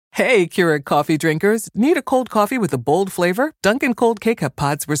Hey, Keurig coffee drinkers. Need a cold coffee with a bold flavor? Dunkin' Cold K-Cup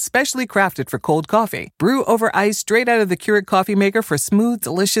pods were specially crafted for cold coffee. Brew over ice straight out of the Keurig coffee maker for smooth,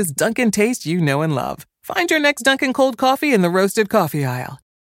 delicious Dunkin' taste you know and love. Find your next Dunkin' Cold coffee in the roasted coffee aisle.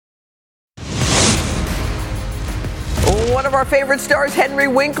 One of our favorite stars, Henry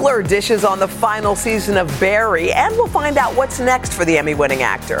Winkler, dishes on the final season of Barry, and we'll find out what's next for the Emmy-winning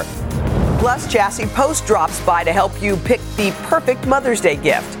actor. Plus, Jassy Post drops by to help you pick the perfect Mother's Day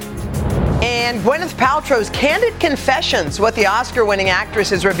gift. And Gwyneth Paltrow's candid confessions, what the Oscar-winning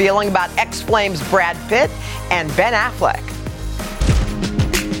actress is revealing about ex-Flames Brad Pitt and Ben Affleck.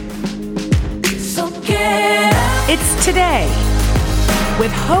 So it's Today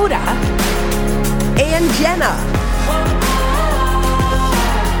with Hoda And Jenna.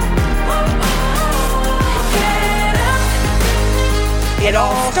 It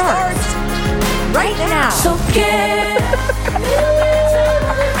all starts right now. So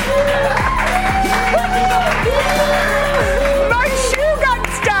My shoe got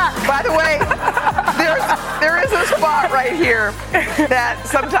stuck. By the way, there is a spot right here that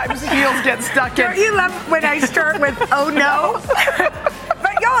sometimes heels get stuck in. Don't you love when I start with "oh no"?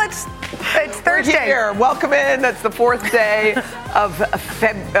 But y'all, it's Thursday. Here, welcome in. That's the fourth day of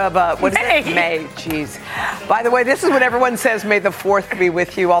what is it? May. Jeez. By the way, this is when everyone says, "May the 4th be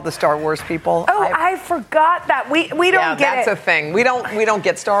with you." All the Star Wars people. Oh, I forgot that. We don't get that's it. a thing. We don't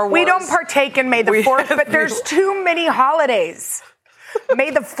get Star Wars. We don't partake in May the 4th, but there's too many holidays. May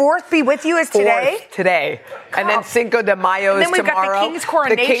the 4th be with you is today? Today. And then Cinco de Mayo is tomorrow. And then we've got the King's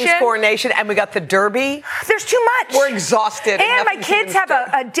Coronation. The King's Coronation, and we got the Derby. There's too much. We're exhausted. And my kids have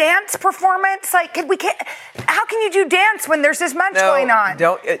a dance performance. Like, how can you do dance when there's this much going on?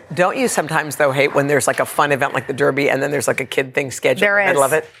 Don't you sometimes, though, hate when there's like a fun event like the Derby and then there's like a kid thing scheduled There in the middle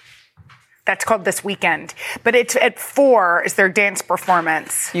of is. it? That's called This Weekend. But it's at 4 is their dance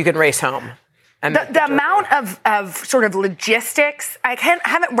performance. You can race home. The amount of sort of logistics, I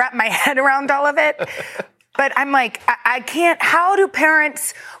haven't wrapped my head around all of it, but I'm like, I can't. How do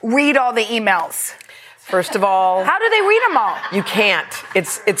parents read all the emails? First of all, how do they read them all? You can't.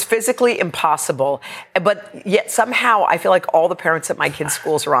 It's physically impossible. But yet somehow I feel like all the parents at my kids'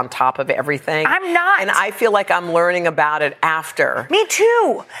 schools are on top of everything. I'm not. And I feel like I'm learning about it after. Me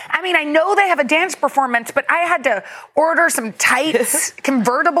too. I mean, I know they have a dance performance, but I had to order some tights,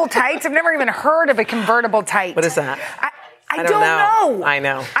 convertible tights. I've never even heard of a convertible tight. What is that? I don't know. I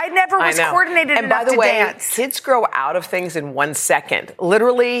know. I never was coordinated and enough by the to way, dance. Kids grow out of things in 1 second.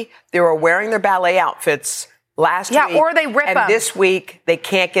 Literally, they were wearing their ballet outfits last week. Yeah, or they rip them. And this week, they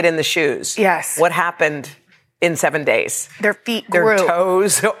can't get in the shoes. Yes. What happened in 7 days? Their feet grew. Their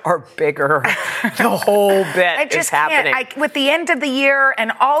toes are bigger. The whole bit is happening. With the end of the year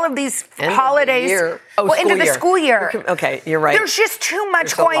and all of these holidays. End of the school year. Okay, you're right. There's just too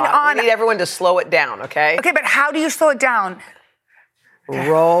much going on. We need everyone to slow it down, okay? Okay, but how do you slow it down?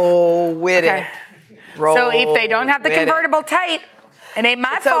 Roll with it. So if they don't have the convertible tight, it ain't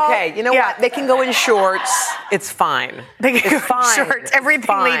my fault. It's okay. You know what? They can go in shorts. It's fine. They can it's go fine. in shorts.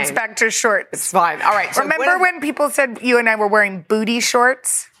 Everything leads back to shorts. It's fine. All right. So remember when people said you and I were wearing booty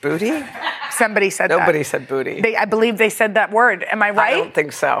shorts? Booty? Somebody said that. Nobody said booty. I believe they said that word. Am I right? I don't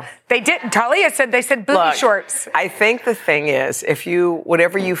think so. They did. Talia said they said booty shorts. I think the thing is,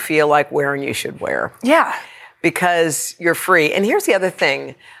 whatever you feel like wearing, you should wear. Yeah. Because you're free. And here's the other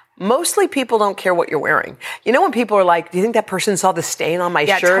thing. Mostly people don't care what you're wearing. You know when people are like, do you think that person saw the stain on my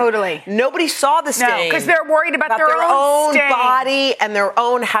shirt? Yeah, totally. Nobody saw the stain. No, because they're worried about their own stain. body and their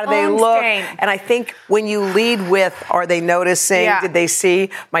own, how do they look? Stain. And I think when you lead with, are they noticing? Yeah. Did they see?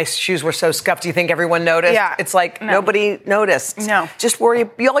 My shoes were so scuffed. Do you think everyone noticed? Yeah. It's like nobody noticed. No. Just worry.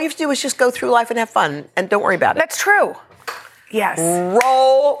 All you have to do is just go through life and have fun and don't worry about it. That's true. Yes.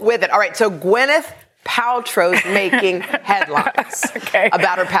 Roll with it. All right, so Gwyneth Paltrow's making headlines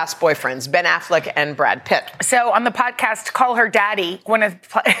about her past boyfriends, Ben Affleck and Brad Pitt. So on the podcast, Call Her Daddy,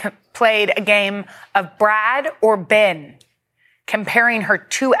 Gwyneth played a game of Brad or Ben, comparing her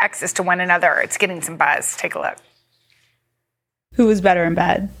two exes to one another. It's getting some buzz. Take a look. Who was better in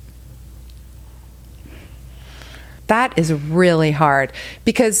bed? That is really hard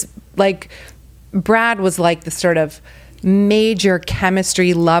because, like, Brad was like the sort of major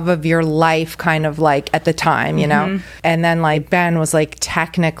chemistry love of your life kind of like at the time, you know? And then like Ben was like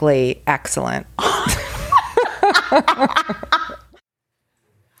technically excellent.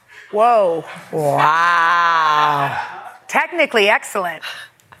 Whoa. Wow. Technically excellent.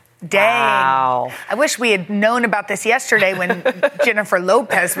 Dang. Wow. I wish we had known about this yesterday when Jennifer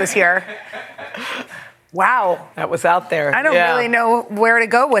Lopez was here. Wow. That was out there. I don't really know where to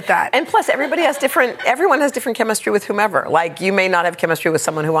go with that. And plus, everyone has different chemistry with whomever. Like, you may not have chemistry with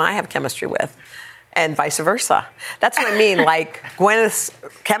someone who I have chemistry with, and vice versa. That's what I mean. Like, Gwyneth's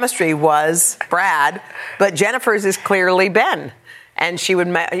chemistry was Brad, but Jennifer's is clearly Ben. And she would,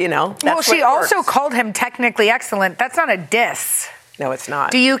 that's well, she also works. called him technically excellent. That's not a diss. No, it's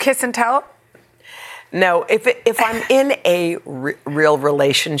not. Do you kiss and tell? No. If I'm in a real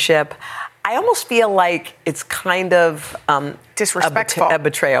relationship, I almost feel like it's kind of disrespectful, a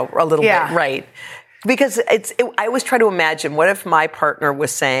betrayal, a little bit, right? Because I always try to imagine, what if my partner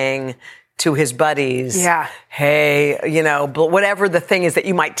was saying to his buddies, hey, whatever the thing is that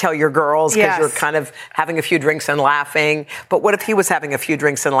you might tell your girls because you're kind of having a few drinks and laughing. But what if he was having a few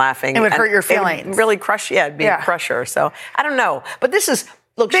drinks and laughing? It would hurt your feelings. It would really crush, it'd be a crusher. So I don't know. But this is,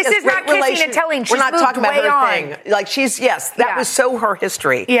 look, this is not kissing and telling. She's We're not talking about her on. thing. Like, that was so her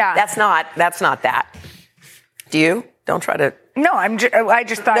history. Yeah. That's not that. Do you? Don't try to. No, I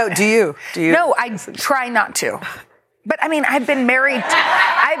just thought. No, do you? No, I try not to. But I mean, I've been married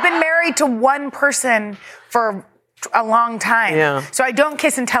to one person for a long time. Yeah. So I don't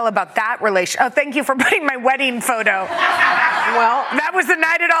kiss and tell about that relation. Oh, thank you for putting my wedding photo. Well, that was the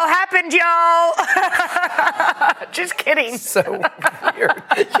night it all happened, y'all. Just kidding. So weird.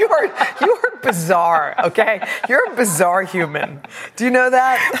 You're bizarre, okay? You're a bizarre human. Do you know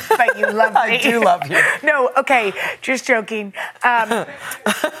that? But you love me. I do love you. No, okay, just joking.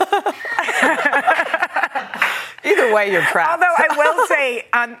 Either way, you're crap. Although I will say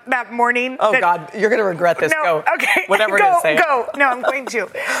on that morning. Oh, God, you're going to regret this. No, go. Okay. Whatever it is, say it. Go. No, I'm going to.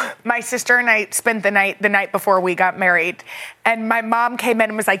 My sister and I spent the night before we got married. And my mom came in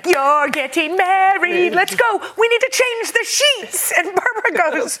and was like, you're getting married. Let's go. We need to change the sheets. And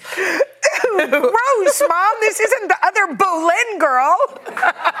Barbara goes, ew, gross, Mom. This isn't the other Boleyn girl.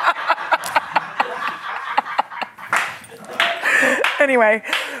 Anyway,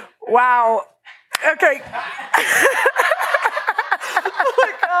 wow. Okay.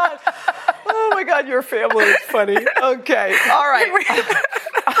 Oh my God, your family is funny. Okay, all right.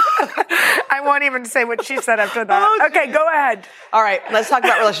 I won't even say what she said after that. Okay, go ahead. All right, let's talk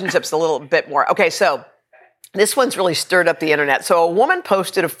about relationships a little bit more. Okay, so this one's really stirred up the internet. So a woman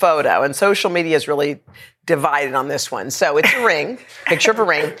posted a photo, and social media is really divided on this one. So it's a ring, picture of a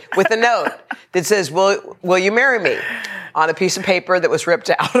ring, with a note that says, will you marry me? On a piece of paper that was ripped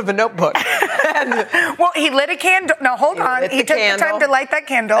out of a notebook. Well, he lit a candle. No, hold on. He took the time to light that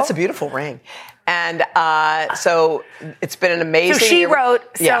candle. That's a beautiful ring. And so it's been an amazing So she year. wrote,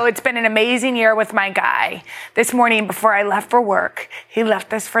 it's been an amazing year with my guy. This morning before I left for work, he left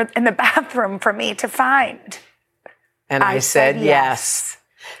this in the bathroom for me to find. And I said yes.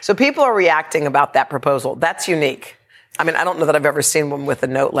 So people are reacting about that proposal. That's unique. I mean, I don't know that I've ever seen one with a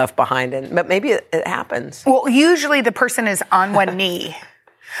note left behind it, but maybe it happens. Well, usually the person is on one knee.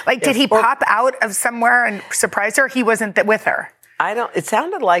 Like, did he pop out of somewhere and surprise her? He wasn't with her. It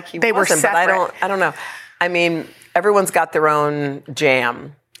sounded like they wasn't, were separate. But I don't know. I mean, everyone's got their own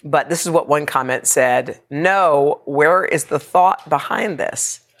jam, but this is what one comment said. No, where is the thought behind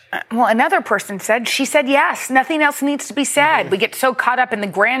this? Well, another person said, she said yes. Nothing else needs to be said. We get so caught up in the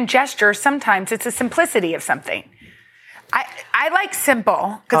grand gesture. Sometimes it's the simplicity of something. I like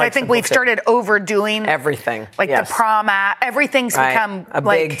simple because I think we've started overdoing everything. Like the prom, everything's become a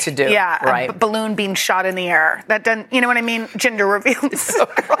big to do. Yeah, right. A balloon being shot in the air. That doesn't, you know what I mean? Gender reveals.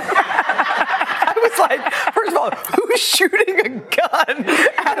 I was like, first of all, who's shooting a gun?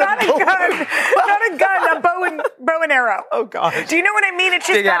 Not a gun, a bow and arrow. Oh God. Do you know what I mean? It's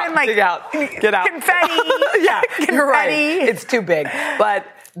just got in like get out. Confetti. Yeah, confetti. You're right. It's too big, but.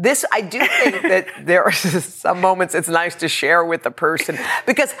 I do think that there are some moments it's nice to share with the person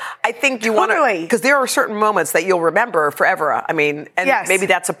because I think you want to, because there are certain moments that you'll remember forever. I mean, and maybe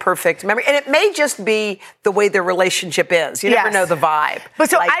that's a perfect memory. And it may just be the way their relationship is. You never know the vibe. But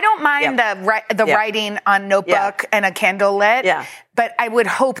so I don't mind the writing on notebook and a candle lit. Yeah. But I would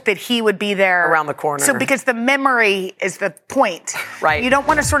hope that he would be there. Around the corner. So because the memory is the point. Right. You don't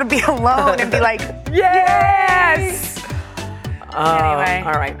want to sort of be alone and be like, yes! Anyway.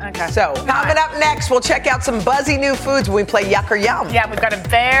 All right. Okay. So, coming up next, we'll check out some buzzy new foods when we play Yuck or Yum. Yeah, we've got a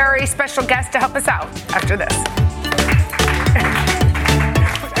very special guest to help us out after this.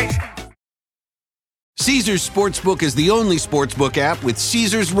 Caesars Sportsbook is the only sportsbook app with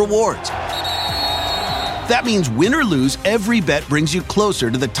Caesars Rewards. That means win or lose, every bet brings you closer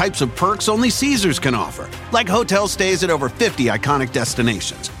to the types of perks only Caesars can offer. Like hotel stays at over 50 iconic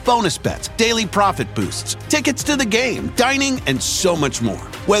destinations, bonus bets, daily profit boosts, tickets to the game, dining, and so much more.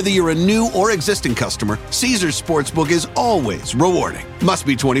 Whether you're a new or existing customer, Caesars Sportsbook is always rewarding. Must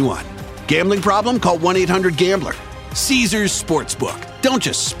be 21. Gambling problem? Call 1-800-GAMBLER. Caesars Sportsbook. Don't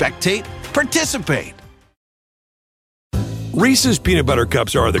just spectate, participate. Reese's peanut butter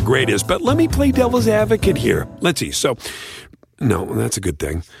cups are the greatest, but let me play devil's advocate here. Let's see. So, no, that's a good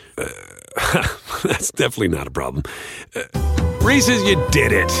thing. That's definitely not a problem. Reese's, you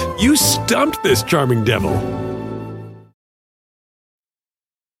did it. You stumped this charming devil.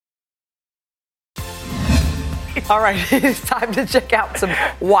 All right, it's time to check out some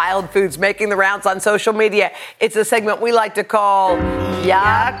wild foods making the rounds on social media. It's a segment we like to call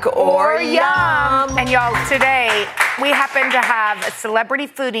Yuck or Yum. And y'all, today we happen to have a celebrity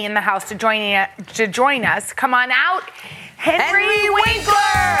foodie in the house to join us. Come on out, Henry Winkler.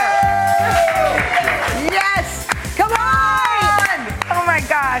 Yes, come on. Oh my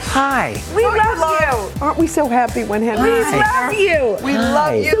gosh. Hi. We love you. Aren't we so happy when Henry We love you. We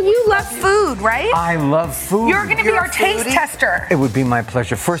love you. So you love food, right? I love food. You're going to be our taste tester. It would be my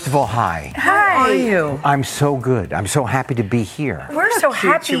pleasure. First of all, hi. Hi. How are you? I'm so good. I'm so happy to be here. We're so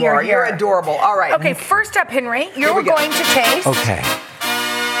happy you're here. You're adorable. All right. Okay, first up, Henry, you're we go. going to taste. Okay.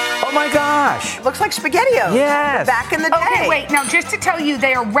 Oh my gosh. Looks like SpaghettiOs. Yes. Back in the day. Okay, wait. Now, just to tell you,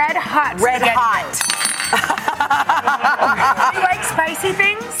 they are red hot. Red SpaghettiOs. hot. Do you like spicy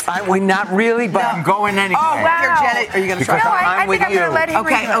things? Not really, but I'm going anyway. Oh, Wow. Here, Janet, are you going to Because try? No, I I'm with think I'm going to you. let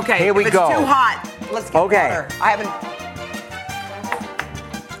Henry Okay, do it. okay. Here we if go. It's too hot. Let's get water. I haven't.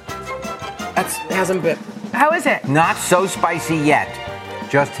 It hasn't been. How is it? Not so spicy yet.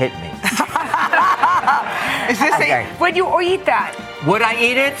 Just hit me. Is this Okay. Would you eat that? Would I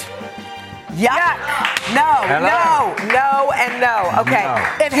eat it? Yuck. No, Hello. no, and no. Okay. No.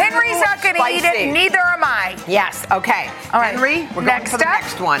 If Henry's not going to eat Spicy. it, neither am I. Yes, okay. All right. Henry, we're going Next for the up.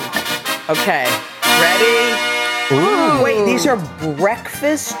 next one. Okay. Ready? Ooh. Wait, these are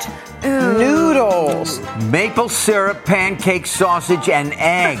breakfast noodles. Maple syrup, pancake, sausage, and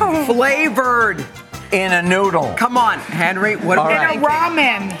egg Flavored. in a noodle. Come on, Henry. What All are we right. And a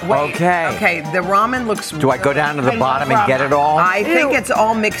thinking? ramen. Wait, Okay. Okay, the ramen looks. Do I go down to the I bottom love and get it all? I think it's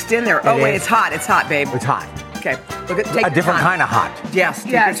all mixed in there. Oh, It wait, is? it's hot. It's hot, babe. It's hot. Okay. Look at take A different kind of hot. Yes,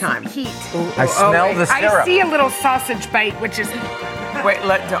 take Yes, your time. heat. I smell wait. the syrup. I see a little sausage bite, which is. Wait,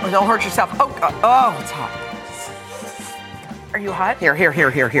 don't hurt yourself. Oh, it's hot. Are you hot? Here.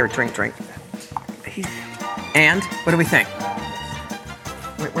 Drink. And what do we think?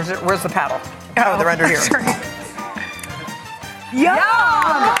 Wait, where's the paddle? Oh, they're under here.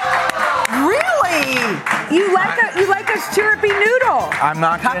 Yum! Really? You like a syrupy noodle? I'm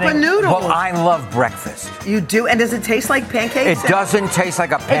not Cup of kidding. noodles. Well, I love breakfast. You do? And does it taste like pancakes? It doesn't taste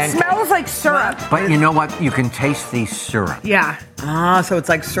like a It pancake. smells like syrup. But you know what? You can taste the syrup. Yeah. Ah, so it's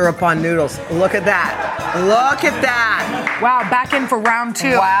like syrup on noodles. Look at that. Look at that. Wow, back in for round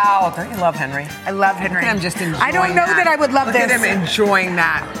 2. Wow. Don't you love Henry? I love Henry. Look at him just enjoying I don't know that I would love Look this. at him enjoying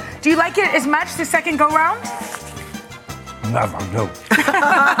that. Do you like it as much the second go round? Never do.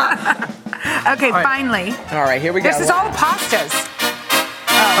 Okay, finally. All right, here we go. This is all pastas.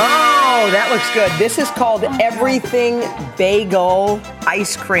 Oh, that looks good. This is called Everything Bagel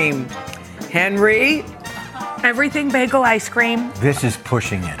Ice Cream. Henry? Everything bagel ice cream. This is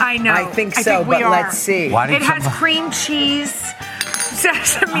pushing it. I know. I think so, we but are. let's see. Why did It has some- cream cheese,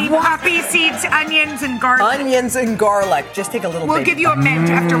 sesame, poppy seeds, onions, and garlic. Onions and garlic. Just take a little We'll bit. give you a mint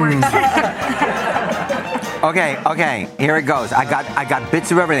afterwards. Okay, here it goes. I got bits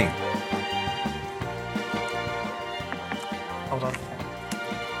of everything. Hold on.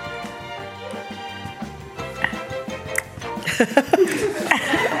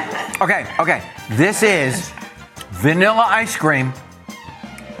 Okay. This is vanilla ice cream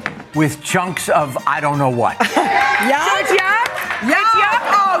with chunks of I don't know what. Yuck. Yuck!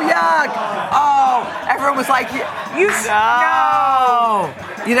 Oh, yuck! Oh, everyone was like, no.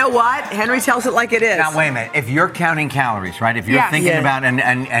 You know what? Henry tells it like it is. Now wait a minute. If you're counting calories, right? If you're Yes. thinking Yeah. about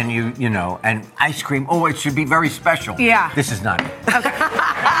and you know and ice cream, oh, it should be very special. Yeah. This is not it.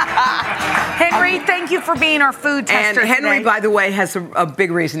 Henry, thank you for being our food And tester Henry, today. by the way, has a big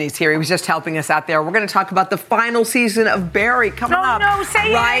reason he's here. He was just helping us out there. We're going to talk about the final season of Barry coming No, up. no,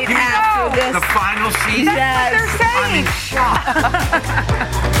 say it. right No. after this. The final season. That's what they're saying.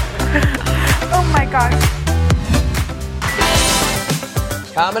 Oh my gosh.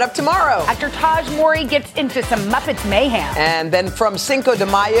 Coming up tomorrow. Actor Taj Mowry gets into some Muppets mayhem. And then from Cinco de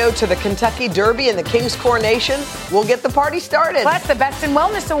Mayo to the Kentucky Derby and the King's Coronation, we'll get the party started. Plus, the Best in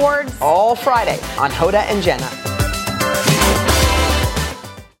Wellness Awards. All Friday on Hoda and Jenna.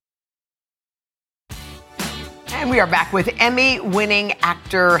 And we are back with Emmy-winning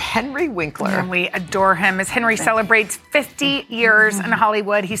actor Henry Winkler. And we adore him as Henry celebrates 50 years in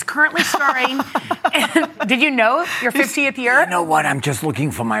Hollywood. He's currently starring in, did you know your 50th year? You know what? I'm just looking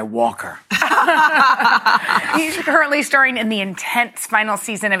for my walker. He's currently starring in the intense final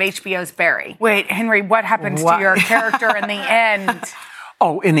season of HBO's Barry. Wait, Henry, what happens to your character in the end?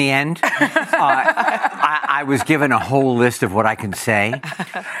 Oh, in the end, I was given a whole list of what I can say.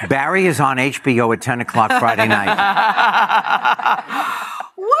 Barry is on HBO at 10 o'clock Friday night.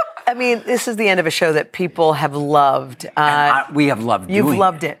 What? I mean, this is the end of a show that people have loved. We have loved You've doing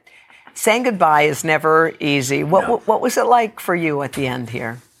loved it. Saying goodbye is never easy. What was it like for you at the end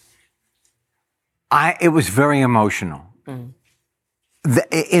here? It was very emotional.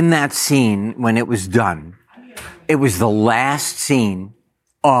 In that scene, when it was done, it was the last scene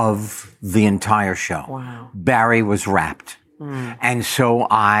of the entire show. Wow. Barry was wrapped. And so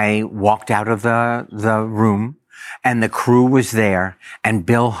I walked out of the room, and the crew was there, and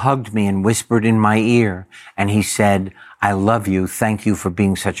Bill hugged me and whispered in my ear, and he said, "I love you. Thank you for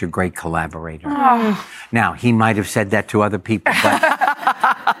being such a great collaborator." Now, he might have said that to other people,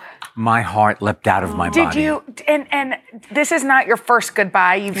 but my heart leapt out of my body. Did you, and this is not your first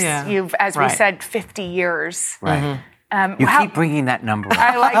goodbye. You've as we said, 50 years. Right. You keep bringing that number up.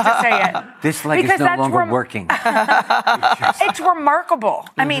 I like to say it. This leg is no longer working. It's remarkable.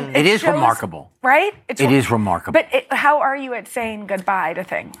 I mean, it is remarkable. Right? It is remarkable. But how are you at saying goodbye to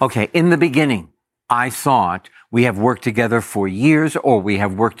things? Okay, in the beginning, I thought we have worked together for years, or we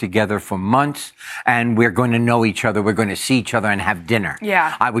have worked together for months, and we're going to know each other. We're going to see each other and have dinner.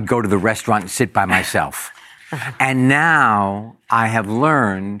 Yeah. I would go to the restaurant and sit by myself. And now I have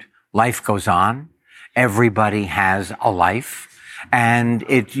learned life goes on. Everybody has a life, and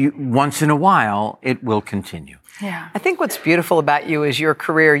once in a while, it will continue. Yeah. I think what's beautiful about you is your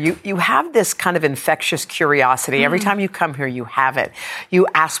career. You have this kind of infectious curiosity. Every time you come here, you have it. You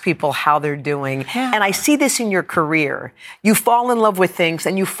ask people how they're doing. Yeah. And I see this in your career. You fall in love with things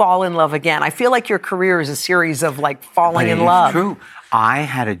and you fall in love again. I feel like your career is a series of like falling in love. It's true. I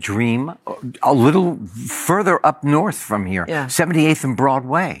had a dream a little further up north from here, 78th and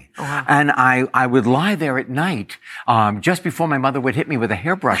Broadway. Oh, wow. And I would lie there at night, just before my mother would hit me with a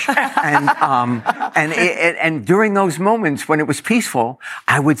hairbrush. and during those moments when it was peaceful,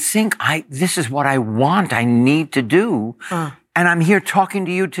 I would think, this is what I want, I need to do. And I'm here talking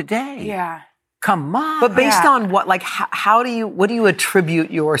to you today. Yeah. Come on. But based on what, like, what do you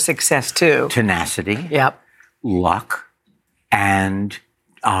attribute your success to? Tenacity. Yep. Luck. And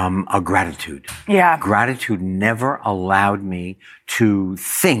a gratitude. Yeah. Gratitude never allowed me to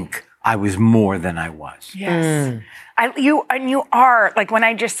think I was more than I was. Yes. You are, like when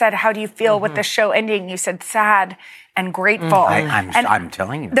I just said, how do you feel with the show ending? You said sad and grateful. I'm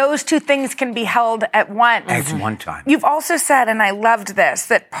telling you. Those two things can be held at once. At one time. You've also said, and I loved this,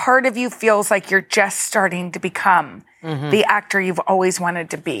 that part of you feels like you're just starting to become the actor you've always wanted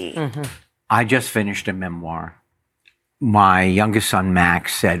to be. I just finished a memoir. My youngest son,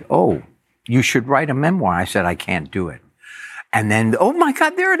 Max, said, "Oh, you should write a memoir." I said, "I can't do it." And then, oh my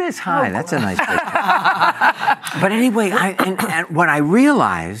God, there it is. Hi, that's a nice picture. But anyway, and what I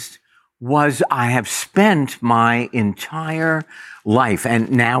realized was I have spent my entire life, and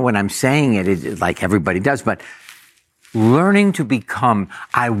now when I'm saying it like everybody does, but learning to become,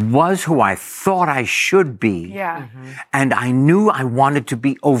 I was who I thought I should be. Yeah. And I knew I wanted to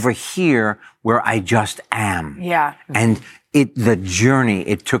be over here where I just am. Yeah. And it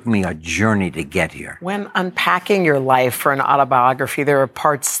took me a journey to get here. When unpacking your life for an autobiography, there are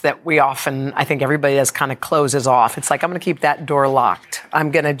parts that I think everybody does kind of closes off. It's like, I'm going to keep that door locked.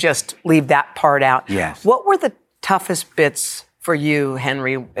 I'm going to just leave that part out. Yes. What were the toughest bits for you,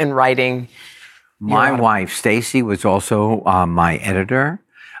 Henry, in writing? My wife, Stacy, was also my editor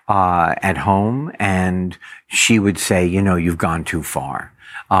at home, and she would say, you've gone too far.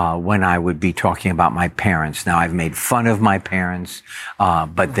 When I would be talking about my parents. Now, I've made fun of my parents,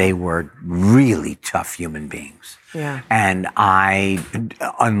 but they were really tough human beings. Yeah. And I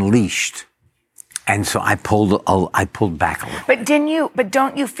unleashed. And so I pulled back a little. But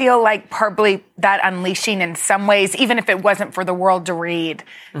don't you feel like probably that unleashing in some ways, even if it wasn't for the world to read,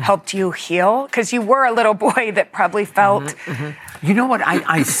 helped you heal? Because you were a little boy that probably felt. You know what?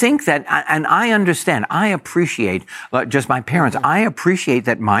 I think that, and I understand, I appreciate just my parents. I appreciate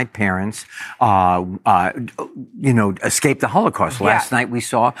that my parents, escaped the Holocaust. Last night we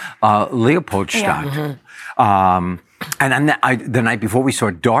saw Leopoldstadt. And the night before, we saw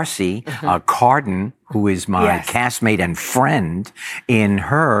Darcy Carden, who is my castmate and friend, in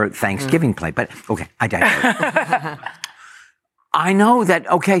her Thanksgiving play. But, okay, I digress. I know that,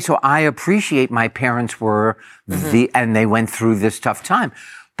 okay, so I appreciate my parents were and they went through this tough time.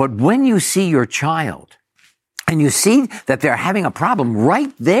 But when you see your child and you see that they're having a problem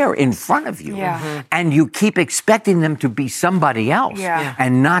right there in front of you, and you keep expecting them to be somebody else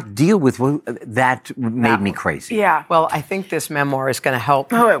and not deal with that made me crazy. Yeah. Well, I think this memoir is going to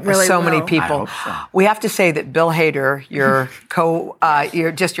help many people. So. We have to say that Bill Hader, your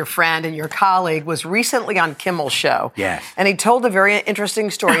your friend and your colleague, was recently on Kimmel's show. Yes. And he told a very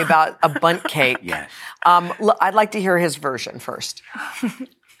interesting story about a bundt cake. Yes. I'd like to hear his version first.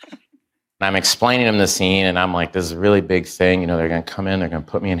 I'm explaining him the scene, and I'm like, this is a really big thing. You know, they're going to come in, they're going to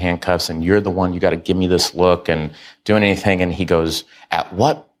put me in handcuffs, and you're the one, you got to give me this look and doing anything. And he goes, at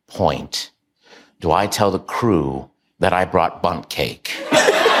what point do I tell the crew that I brought bundt cake?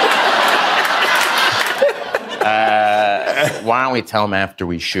 Why don't we tell them after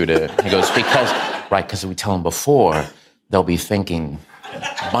we shoot it? He goes, because if we tell them before, they'll be thinking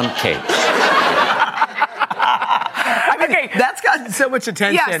bundt cake. That's gotten so much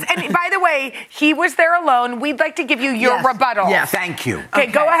attention. Yes, and by the way, he was there alone. We'd like to give you your rebuttal. Yes, thank you. Okay,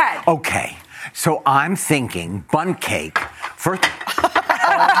 go ahead. Okay, so I'm thinking bundt cake. First.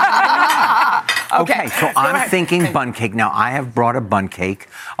 Okay, so I'm thinking bundt cake. Now, I have brought a bundt cake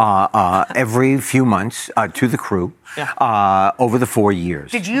every few months to the crew over the 4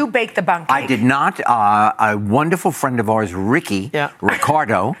 years. Did you bake the bundt cake? I did not. A wonderful friend of ours,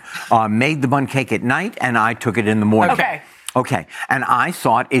 Ricardo, made the bundt cake at night, and I took it in the morning. Okay, and I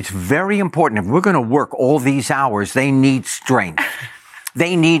thought it's very important. If we're going to work all these hours, they need strength.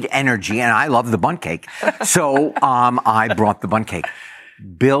 They need energy, and I love the bundt cake. So I brought the bundt cake.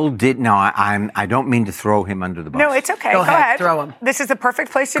 Bill did. No, I don't mean to throw him under the bus. No, it's okay. Go ahead. Throw him. This is the perfect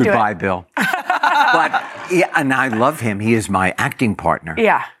place to do it. Goodbye, Bill. But and I love him. He is my acting partner.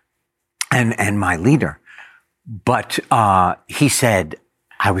 Yeah. And my leader. But he said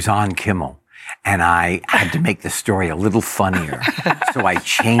I was on Kimmel. And I had to make the story a little funnier, so I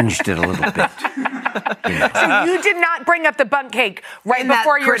changed it a little bit. So you did not bring up the bundt cake right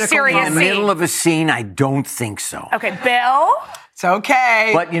before your serious scene? In the middle of a scene, I don't think so. Okay, Bill? It's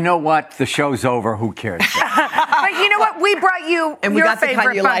okay. But you know what? The show's over. Who cares? But you know what? We brought you and we your got the favorite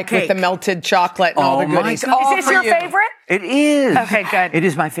kind you bundt like cake. with the melted chocolate and all the goodies. Is this your favorite? It is. Okay, good. It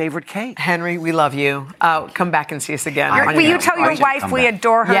is my favorite cake. Henry, we love you. Come back and see us again. Will you tell your wife we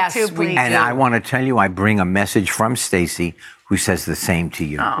adore her too, please? And I want to tell you, I bring a message from Stacy who says the same to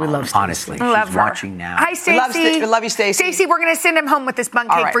you. We love Stacey. Honestly, love she's her. watching now. Hi, Stacey. We love you, Stacey. Stacey, we're going to send him home with this bundt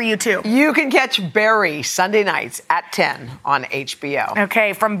cake for you too. You can catch Barry Sunday nights at 10 on HBO.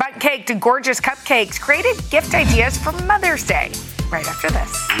 Okay, from bundt cake to gorgeous cupcakes, creative gift ideas for Mother's Day. Right after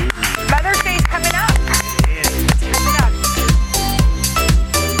this. Mother's Day's coming up.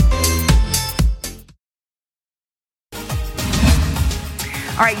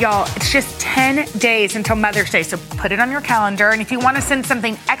 All right, y'all, it's just 10 days until Mother's Day, so put it on your calendar. And if you want to send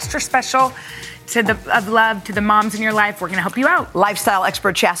something extra special of love to the moms in your life, we're going to help you out. Lifestyle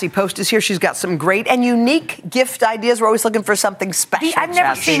expert Chassie Post is here. She's got some great and unique gift ideas. We're always looking for something special. I've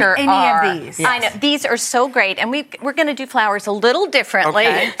never seen any of these. Yes. I know. These are so great. And we're going to do flowers a little differently.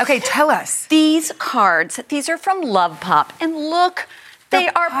 Okay, tell us. These cards, these are from Love Pop. And look, they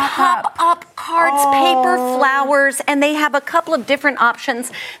are pop-up cards, paper flowers, and they have a couple of different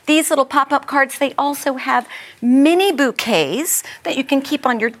options. These little pop-up cards, they also have mini bouquets that you can keep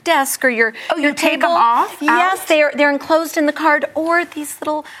on your desk or your you table. Take them off? Yes, they're enclosed in the card, or these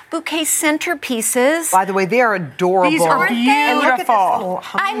little bouquet centerpieces. By the way, they are adorable. These are beautiful.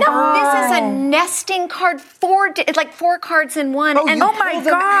 I know. This is a nesting card, four cards in one. Oh my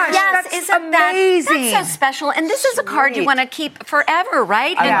gosh, yes, that's isn't amazing. That's so special. And this is a card you want to keep forever,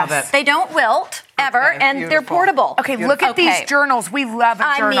 right? I love it. They don't wilt ever, and they're portable. Okay, look at these journals. We love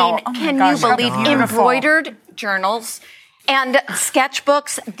a journal. I mean, can you believe embroidered journals and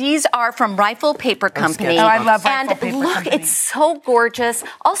sketchbooks? These are from Rifle Paper Company. Oh, I love Rifle Paper Company. And look, it's so gorgeous.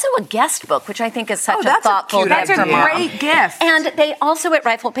 Also a guest book, which I think is such a thoughtful gift. That's a for Mom. great gift. And they also at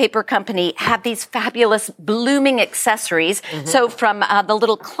Rifle Paper Company have these fabulous blooming accessories. So from the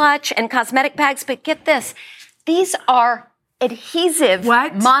little clutch and cosmetic bags, but get this, these are adhesive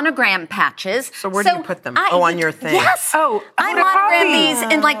monogram patches. So where do you put them? On your thing. Yes. Oh, I monogram these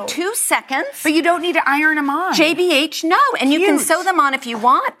in like 2 seconds. But you don't need to iron them on. JBH, no. And you can sew them on if you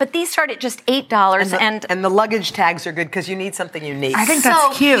want, but these start at just $8. And the luggage tags are good because you need something unique. I think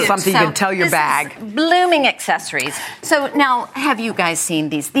that's cute. Something you can tell your bag. Blooming accessories. So now, have you guys seen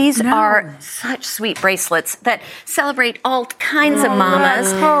these? These are such sweet bracelets that celebrate all kinds of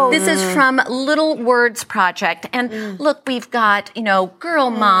mamas. This is from Little Words Project. And look, we've got, girl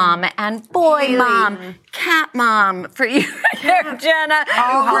mom and boy mom, cat mom for you. there, Jenna.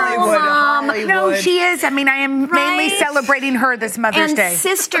 Hollywood. No, she is. I mean, I am mainly Right? celebrating her this Mother's Day. And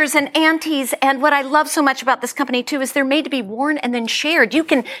sisters and aunties. And what I love so much about this company, too, is they're made to be worn and then shared. You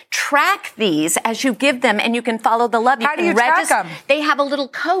can track these as you give them, and you can follow the love. How do you track them? They have a little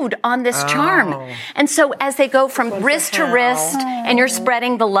code on this charm. And so as they go from wrist to wrist, and you're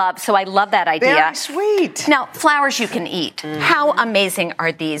spreading the love. So I love that idea. Very sweet. Now, flowers you can eat. How amazing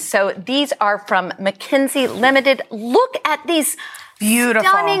are these? So these are from McKinsey Limited. Look at these Beautiful.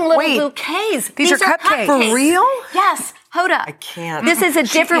 stunning little bouquets. These are cupcakes. For real? Yes. Hoda. I can't. This is a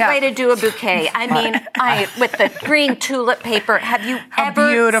different way to do a bouquet. I mean, with the green tulip paper. Have you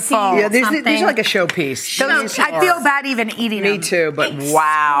ever beautiful. seen Yeah, these something? are like a showpiece. I feel bad even eating them. Me too, but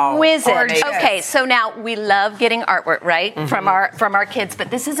wow. Exquisite. Okay, so now we love getting artwork, right, from our kids,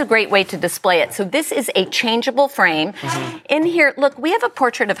 but this is a great way to display it. So this is a changeable frame. In here, look, we have a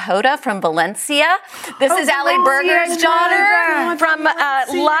portrait of Hoda from Valencia. This is Allie Berger's daughter from a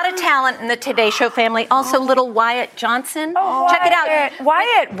lot of talent in the Today Show family. Also, little Wyatt Johnson. Oh, check it out.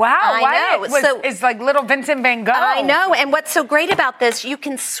 Wyatt, wow. I know. Wyatt is like little Vincent van Gogh. I know. And what's so great about this, you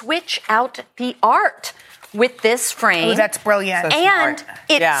can switch out the art with this frame. Oh, that's brilliant. And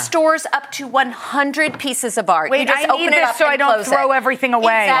it stores up to 100 pieces of art. Wait, you just I open need it this up so and I don't close throw it. everything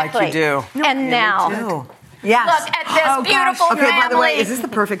away. Exactly. Like you do. And now, Yes. look at this beautiful Okay, family. by the way, is this the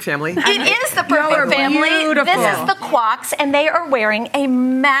perfect family? It is the perfect family. beautiful. This is the Quocks, and they are wearing a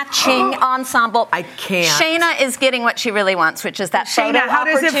matching ensemble. I can't. Shayna is getting what she really wants, which is that photo Shayna, how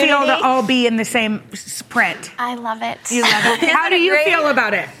does it feel to opportunity. all be in the same print? I love it. You love it. How do you feel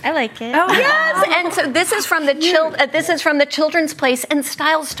about it? I like it. Oh, yes, and so this is from the Children's Place, and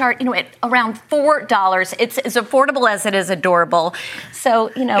styles start, at around $4. It's as affordable as it is adorable.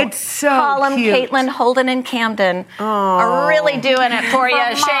 So, it's so Colin, cute. Caitlin, Holden, and Camden are really doing it for you,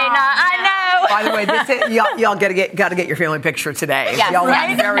 Shayna. I know. By the way, this is, y'all got to get your family picture today. Yes, Y'all right?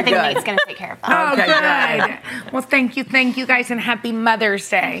 look very I think good. Nate's going to take care of that. Oh, Okay, good. Well, thank you guys, and happy Mother's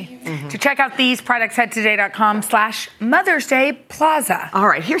Day. To check out these products, head to today.com/Mother's Day Plaza. All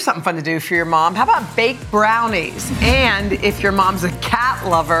right, here's something fun to do for your mom. How about baked brownies? And if your mom's a cat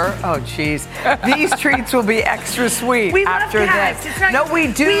lover, geez, these treats will be extra sweet We love after cats. this. It's not- No, we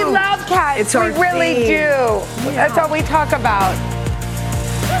do. We love cats. It's our we really theme. do. That's all we talk about.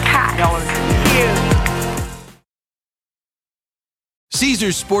 Cats. Cute.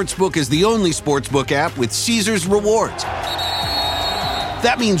 Caesars Sportsbook is the only sportsbook app with Caesars Rewards.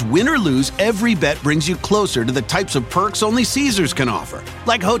 That means win or lose, every bet brings you closer to the types of perks only Caesars can offer.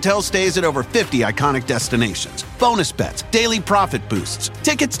 Like hotel stays at over 50 iconic destinations, bonus bets, daily profit boosts,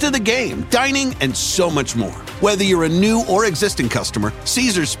 tickets to the game, dining, and so much more. Whether you're a new or existing customer,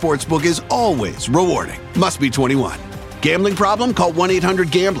 Caesars Sportsbook is always rewarding. Must be 21. Gambling problem? Call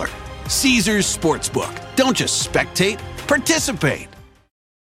 1-800-GAMBLER. Caesars Sportsbook. Don't just spectate, participate.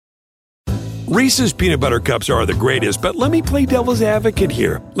 Reese's peanut butter cups are the greatest, but let me play devil's advocate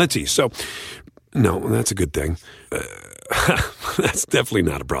here. Let's see. So, no, that's a good thing. That's definitely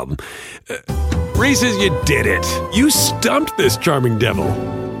not a problem. Reese's, you did it. You stumped this charming devil.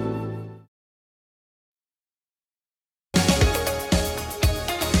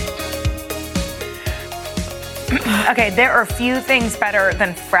 Okay, there are few things better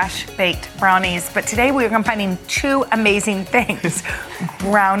than fresh baked brownies, but today we are combining two amazing things: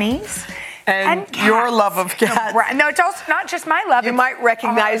 brownies and cats. Your love of cats. No, it's also not just my love. You might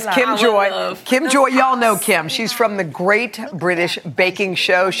recognize Kim Joy. Kim Joy, y'all know Kim. She's from the Great British Baking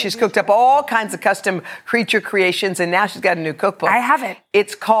Show. She's cooked up all kinds of custom creature creations, and now she's got a new cookbook. I have it.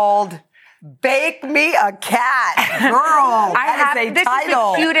 It's called Bake Me a Cat. Girl, This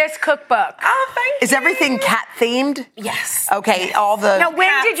title. is the cutest cookbook. Oh, thank you. Is everything cat themed? Yes. Okay, all the... Now, when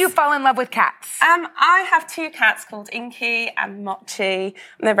did you fall in love with cats? I have two cats called Inky and Mochi, and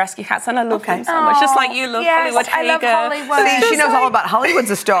they're rescue cats, and I love them so much. Just like you love Hollywood. I love Hollywood. See, she knows all about Hollywood's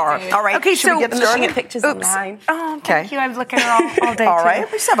a star. All right, Okay, should we get I'm started? looking at pictures online. Oh, thank you. I've looked at her all day, All too. right,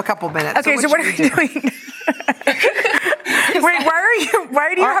 we just have a couple minutes. Okay, so what are we doing? Wait,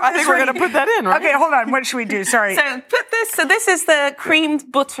 why do you have I this think we're ready? going to put that in, right? Okay, hold on. What should we do? Sorry. So this is the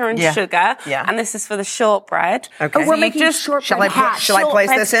creamed butter and sugar, and this is for the shortbread. Okay. Oh, we're making shortbread Shall I place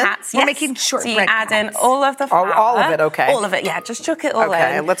this in? Hats, We're yes. making shortbread So you add in hats. all of the flour. All of it, okay. All of it, yeah. Just chuck it all in.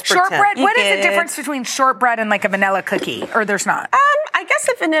 Okay, let's pretend. Shortbread? What is the Good. difference between shortbread and like a vanilla cookie? Or there's not? I guess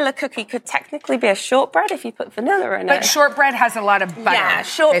a vanilla cookie could technically be a shortbread if you put vanilla in it. But shortbread has a lot of butter. Yeah,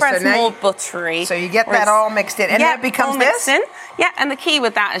 shortbread's Okay, so now more buttery. So you get that all mixed in, and then it becomes all this? mixed in. Yeah, and the key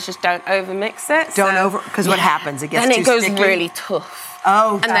with that is just don't overmix it. Because what happens? It gets then too it goes sticky? really tough.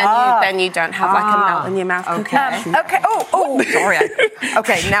 Oh, And then you don't have like a melt in your mouth cookie. Okay. Okay. Oh. Sorry.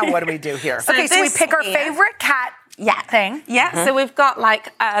 Okay, now what do we do here? Okay, so we this pick our here- favorite cat thing. Yeah, so we've got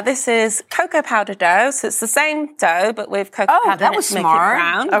this is cocoa powder dough. So it's the same dough, but with cocoa powder. That was to make smart. it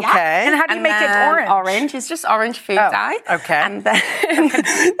brown. Okay. Yeah. And how do you make it orange? Orange is just orange food dye. Okay. And then,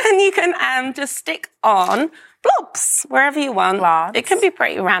 then you can just stick on blobs wherever you want. Blobs. It can be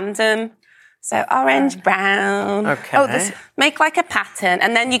pretty random. So orange, brown. Okay. Make like a pattern,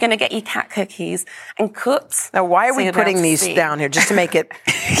 and then you're going to get your cat cookies and cut. Now, why are we putting these down here? Just to make it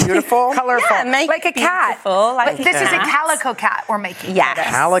beautiful? Colorful. Yeah, make like it a cat. like This is a calico cat we're making. Yes.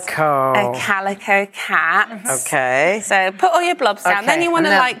 Calico. A calico cat. Okay. So put all your blobs down. Okay. Then you want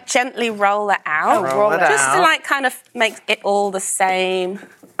to And then- gently roll it out. Roll it just out. to kind of make it all the same.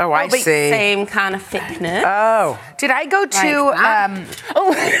 Oh, I see. Same kind of thickness. Oh. Did I go to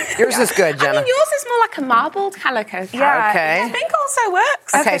Yours is good, Jenna. I mean, yours is more like a marbled calico cat. Yeah. Okay. I think also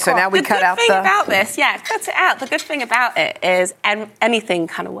works. Okay, so now we cut out The good thing about this, cut it out. The good thing about it is anything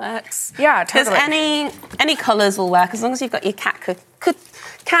kind of works. Yeah, totally. Because any colours will work as long as you've got your cat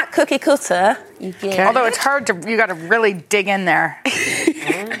cookie cutter. You get. Although it's hard to, you got to really dig in there.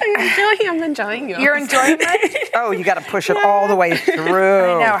 I'm enjoying yours. You're enjoying it? Oh, you got to push it all the way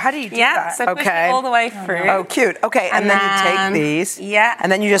through. I know. How do you do that? So push it all the way through. Oh, cute. Okay, and then you take these. Yeah.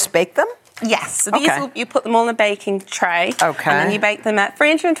 And then you just bake them? Yes. So these you put them all in a baking tray. Okay. And then you bake them at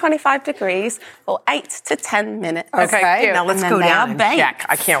 325 degrees for 8 to 10 minutes. Okay. Now let's And go then they down are and baked. check.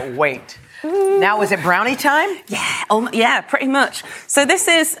 I can't wait. Now, is it brownie time? Yeah, yeah, pretty much. So this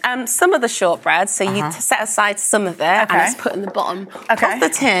is some of the shortbread. So you set aside some of it and it's put in the bottom of the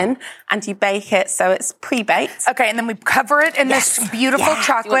tin and you bake it so it's pre-baked. Okay, and then we cover it in this beautiful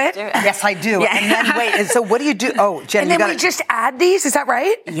chocolate. Yes, I do. And then wait, and so what do you do? Oh, Jen, and then we just add these, is that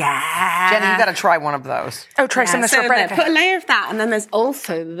right? Yeah. Jenny, you got to try one of those. Oh, try some of the So shortbread. put a layer of that and then there's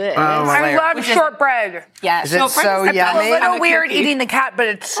also this. I love shortbread. Yeah, Is it shortbread so is the yummy? A little kind of weird cookie. eating the cat, but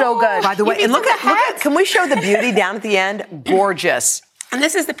it's so good. By the way, and look at, can we show the beauty down at the end? Gorgeous. And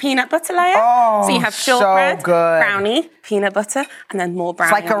this is the peanut butter layer. Oh, so you have so shortbread, good. brownie, peanut butter, and then more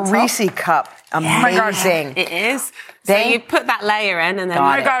brownie. It's like a on top. Reese cup. Amazing. It is. So you put that layer in and then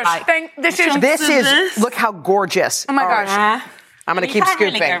Got you it. get, like, This is look how gorgeous. Oh my gosh. I'm going to You keep can't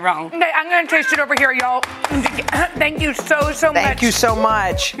scooping. really go wrong. Okay, I'm going to taste it over here, y'all. Thank you so much. Thank you so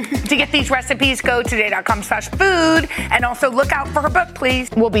much. To get these recipes, go today.com/food. And also look out for her book, please.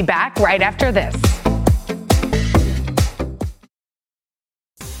 We'll be back right after this.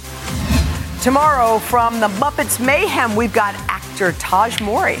 Tomorrow from the Muppets Mayhem, we've got actor Taj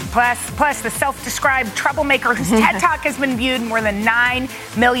Mori. Plus the self-described troublemaker whose TED Talk has been viewed more than 9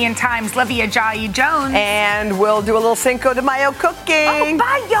 million times, Livia Ajayi-Jones. And we'll do a little Cinco de Mayo cooking. Oh,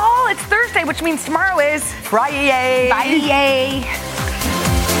 bye, y'all. It's Thursday, which means tomorrow is Friday. Friday.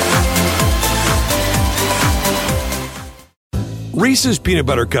 Reese's peanut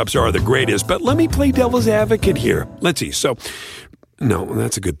butter cups are the greatest, but let me play devil's advocate here. Let's see. So, no,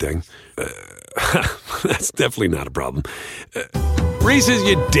 that's a good thing. That's definitely not a problem. Reese's,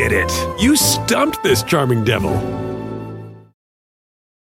 you did it. You stumped this charming devil.